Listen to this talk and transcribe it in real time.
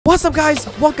What's up,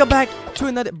 guys? Welcome back to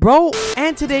another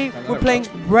and today we're playing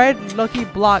Red Lucky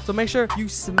Block. So make sure you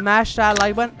smash that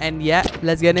like button, and yeah,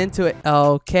 let's get into it.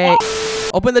 Okay,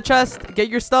 open the chest, get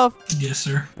your stuff. Yes,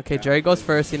 sir. Okay, Jerry goes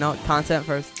first, you know, content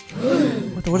first.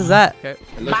 What is that? Okay.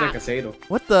 It looks like a saddle.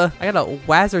 What the? I got a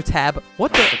Wazzer tab.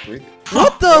 What the?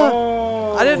 What the?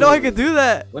 Oh, I didn't know I could do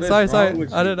that. Sorry. I with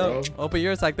didn't you, know. bro? Open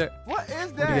your attack there. What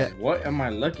is What do you that? get? What am I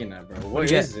looking at, bro? What What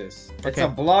do you is this? It's Okay. a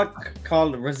block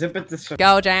called Resipitous.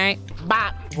 Go, Jerry.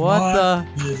 What the?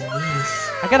 is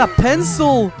this? I got a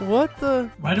pencil. What the?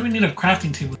 Why do we need a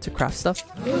crafting table? To craft stuff.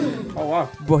 Oh wow.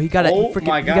 Bro, he got a Oh freaking.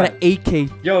 my He got an God.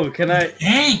 AK. Yo, can I?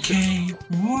 AK.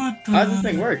 What the? How does this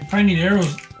thing work? Probably need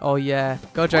arrows. Oh yeah.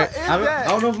 Go, Jerry. What is I that?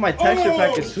 don't know if my texture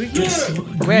pack is sweet.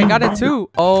 Wait, I got it too.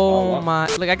 Oh wow. my.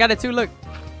 Look, I got it too. Look.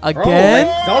 Bro, Again?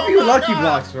 like, W lucky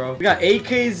blocks, bro. We got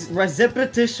AK's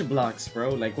Resipitous blocks, bro.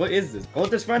 Like, what is this? Go with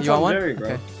this French You want on one? Jerry, bro.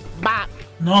 Okay.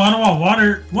 No, I don't want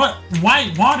water. What?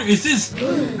 White water? Is this?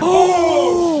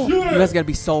 Oh! You guys gotta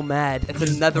be so mad. It's a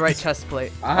netherite chest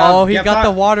plate. Oh, he yeah, got the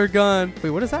fine. water gun. Wait,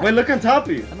 what is that? Wait, look on top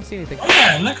of you. I don't see anything. Oh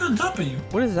yeah, look on top of you.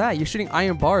 What is that? You're shooting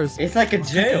iron bars. It's like a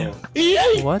jail,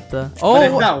 What the? but Oh,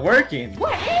 it's not working.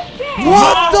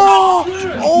 what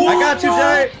the? Oh, I got you,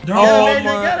 Jerry. They're Get him, all- AJ,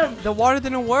 my. get him. The water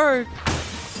didn't work.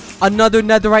 Another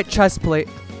netherite chest plate.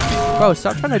 Bro,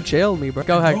 stop trying to jail me, bro.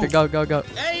 Go, Hector. Go.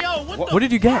 Hey, yo, What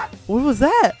did you get? What was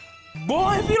that?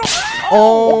 boy, if you don't...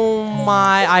 Oh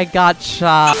my, I got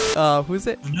shot. Who's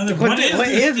it? Another. What What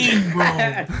is this thing,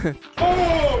 bro?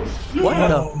 What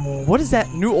the? Bro. What is that?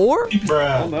 New ore?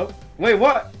 Hold up. Wait,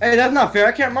 what? Hey, that's not fair.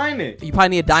 I can't mine it. You probably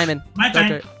need a diamond. My Go, time.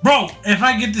 Jerry. Bro, if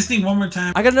I get this thing one more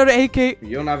time. I got another AK.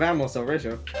 You don't have ammo, so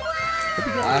Rachel.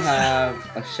 I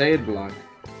have a shade block.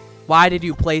 Why did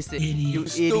you place it? Idiot. You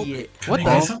Stupid. idiot. Can What I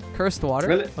get the? some? Cursed water?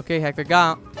 Really? Okay, Hector,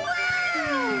 got.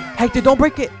 Hector, don't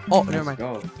break it. Oh, never mind.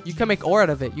 Go. You can make ore out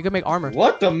of it. You can make armor.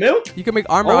 What, the milk? You can make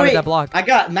armor Oh, out of wait. that block. I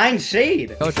got 9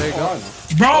 shade. Go, Jerry, go.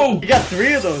 Bro. You got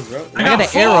 3 of those, bro. I got an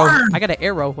got arrow. 4. I got an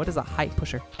arrow. What is a height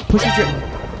pusher? Push it.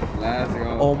 Let's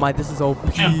go. Oh my, this is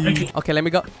OP. Can't break it. Okay, let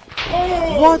me go.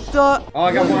 What the? Oh,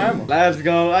 I got more ammo. Let's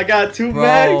go. I got 2 Bro,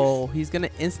 bags. he's gonna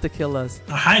insta kill us.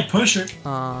 A high pusher.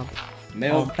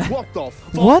 Milk. What the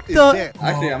fuck What is the- that?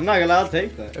 Actually, I'm not allowed to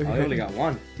take that. I Okay. only got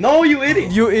 1. No, you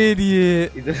idiot. You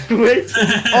idiot. Wait.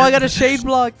 Oh, I got a shade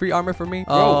block. Free armor for me.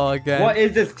 Oh, again. What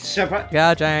is this, Shepard?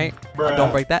 Yeah, Jay. Bruh.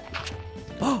 Don't break that.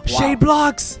 Oh, shade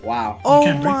blocks. Wow. Oh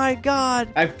can't break- my god.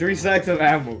 I have 3 sacks of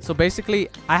ammo. So basically,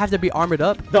 I have to be armored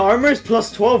up. The armor is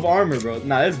plus 12 armor, bro.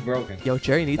 Nah, it's broken. Yo,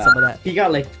 Jerry needs Nah. some of that. He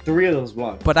got like 3 of those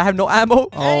blocks. But I have no ammo.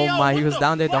 Oh my, he was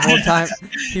down there the whole time.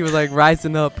 He was like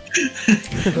rising up.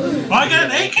 Oh, I got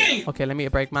an AK. Okay, let me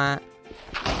break mine.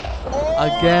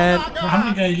 Again. How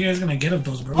many guys you guys gonna get of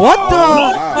those, bro? What the?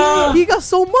 wow. He got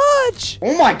so much.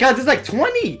 Oh my god, there's like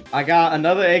 20. I got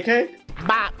another AK.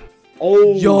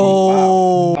 Oh. Yo. Wow.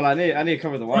 Hold on, I need to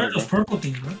cover the What water, are those bro. purple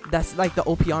things, bro? That's like the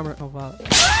OP armor. Oh wow.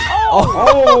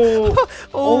 Oh. Oh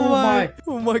Oh my. my.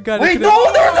 Oh my god. Wait, it no,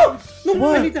 could've- there's no. No,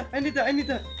 What? I need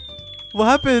that. What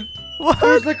happened? What?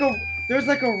 There's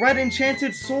like a red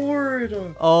enchanted sword.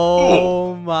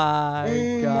 Oh my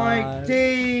Oh god. my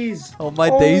days. Oh my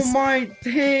days. Oh my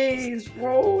days,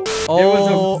 bro.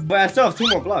 Oh. But I still have 2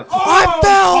 more blocks. I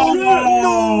fell.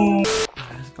 No.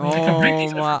 Oh I can break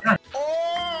these. my.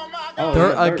 Oh my Oh,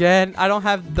 Dirt yeah, again. I don't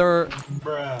have dirt.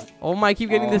 Bruh. Oh my, I keep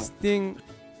getting Oh. this thing.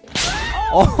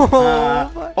 Oh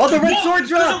my. Oh, the red sword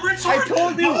drop! There's a red I sword.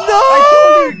 told you! No! I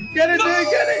told you! Get it, dude,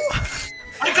 get it!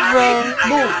 I got Bro. it. I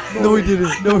got it. No, he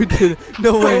didn't. No, he didn't.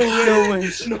 No way. No way.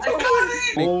 No. I got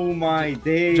it. Oh my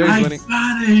days. Jerry's I winning.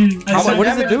 got it. I How said much What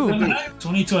does it damage do?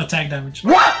 22 attack damage.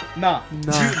 What? Nah.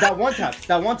 Nah. That one taps.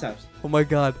 Oh my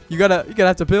god. You're gonna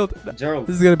have to build. Gerald.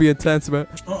 This is gonna be intense, man.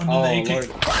 Oh, Oh, another AK. Lord.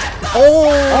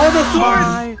 Oh, the sword!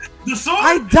 my. The sword?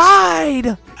 I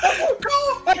died.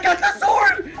 I got the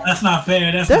sword! That's not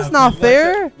fair. That's not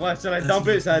fair. What, should I dump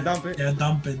it? Should I dump it? Yeah,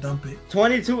 dump it.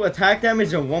 22 attack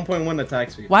damage and 1.1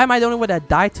 attack speed. Why am I the only one that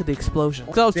died to the explosion?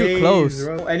 Because I was too Days, close.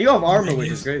 bro. And you have armor,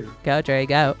 which is crazy. Go, Jerry,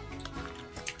 go.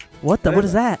 What the? What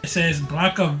is that? It says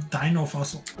block of dino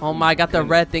fossil. Oh my, I got the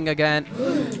red thing again.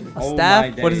 A Oh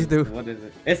staff? my What does days. it do? What is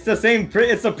it? It's the same.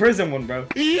 It's the prison one, bro.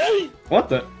 What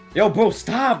the? Yo, bro,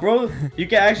 stop, bro. You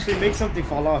can actually make something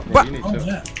fall off, man. You need Oh, to.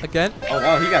 yeah. Again? Oh,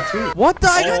 wow, he got 2. What the?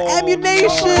 I got Oh,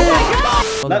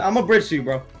 ammunition. I'm gonna bridge to you,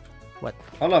 bro. What?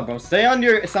 Hold up, bro. Stay on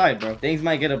your side, bro. Things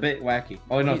might get a bit wacky.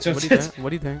 Oh, no. What do you think? What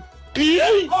do you think?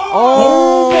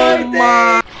 Oh,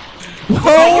 my.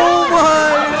 Oh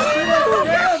my.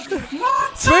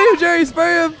 Spray him, Jerry.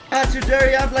 Spray him. Got you,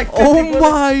 Jerry. I have like 50 Oh bullets.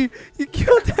 my. You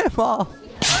killed them all.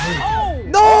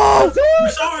 No! You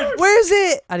saw it. Where is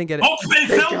it? I didn't get it. Oh, it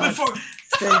fell God. before.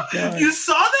 Thank God. You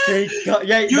saw that? Thank God.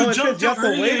 Yeah, You no, it jumped says you have too to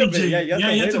early, wait a bit. AJ. Yeah,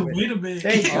 You have to wait a bit.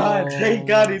 Thank God. Oh. Thank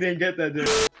God he didn't get that, dude.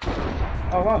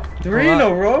 Oh, wow. Three Hold in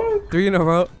up. a row? 3 in a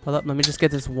row. Hold up, let me just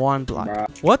get this one block.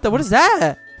 Bruh. What the? What is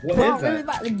that? What Bro, is really that?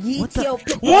 about to get the- your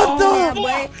What the?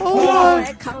 boy. Oh,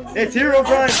 Oh, It's Hero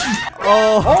Brian.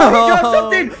 Oh, Oh, he dropped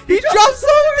something. He dropped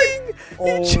something.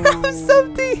 Oh. He dropped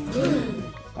something.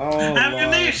 Oh, wow.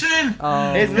 Ammunition.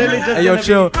 Oh, It's literally just hey, yo, gonna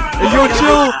chill. be- Hey, yo,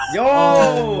 chill. Yo,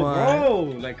 Oh, my. bro.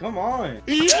 Like, come on.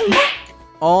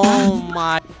 Oh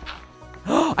my.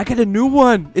 I got a new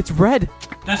one. It's red.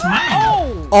 That's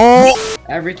mine. Oh.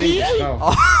 Everything just fell.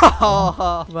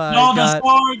 Oh my No, that's god.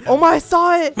 hard. Oh my, I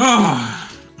saw it. Oh,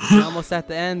 We're almost at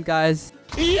the end, guys.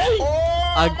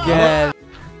 Again.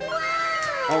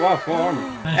 Oh, wow, full armor.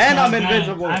 And I'm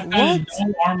invisible. I've got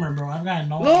no armor, bro. I've got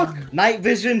no armor. Look, night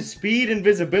vision, speed,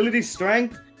 invisibility,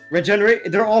 strength, regenerate.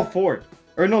 They're all 4.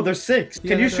 Or no, there's 6.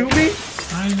 Can you shoot me?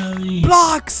 Finally.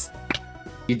 Blocks.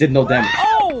 You did no damage.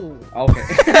 oh. Okay.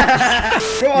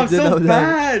 Bro, I'm did so no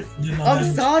damage. fast. You know I'm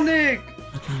that. Sonic.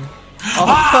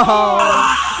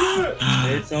 Oh.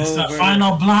 It's It's the over.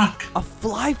 final block. A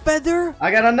fly feather?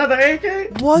 I got another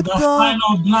AK. What The the?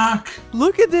 final block.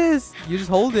 Look at this. You just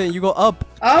hold it and you go up.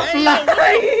 I'm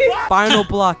flying. Final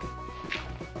block.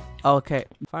 Okay.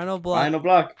 Final block. Final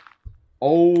block.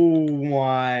 Oh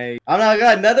my. I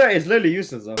got another. It's literally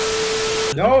useless though.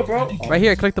 No, bro. Right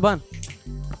here. Click the button.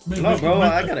 No, bro.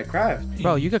 I gotta craft.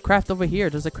 Bro, you could craft over here.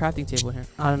 There's a crafting table here.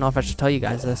 I don't know if I should tell you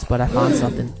guys this, but I found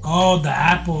something. Oh, the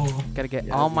apple. Gotta get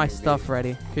Yeah, all that's my a good stuff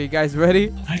ready. Okay, you guys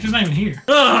ready? Actually, not even here.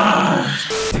 Ugh.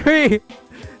 3,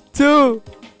 2,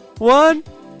 1,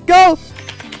 go!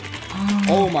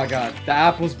 Oh my god. The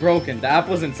apple's broken. The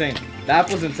apple's insane. The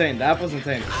apple's insane. The apple's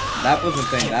insane. The apple's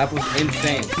insane. The apple's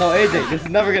insane. No, AJ, this is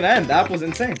never gonna end. The apple's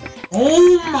insane.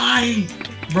 Oh my.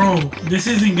 Bro, this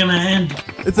isn't gonna end.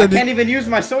 It's I a can't even use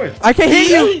my sword. I can't hit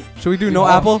you! Should we do no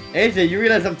apple? AJ, you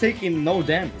realize I'm taking no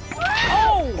damage.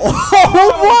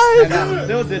 Oh, And I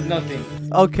still did nothing.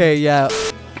 what? Okay, yeah.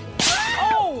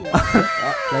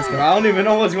 Let's Bro, go. I don't even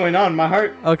know what's going on. My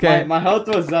heart. Okay. My health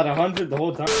was at 100 the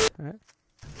whole time.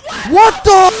 What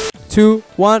the? 2,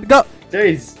 1, go!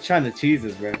 Jay's trying to cheese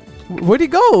us, bro. Where'd he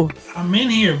go? I'm in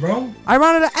here, bro. I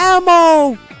ran out of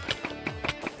ammo!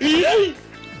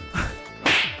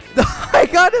 I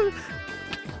got him!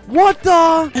 What the?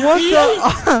 What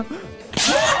the?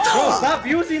 Bro, stop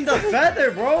using the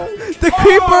feather, bro. The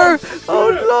creeper! Oh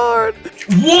lord!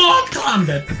 What on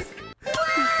that?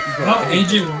 Oh,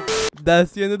 AJ won.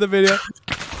 That's the end of the video.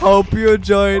 Hope you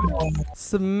enjoyed.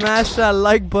 Smash that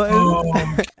like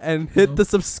button and hit the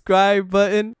subscribe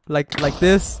button like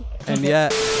this. And yeah.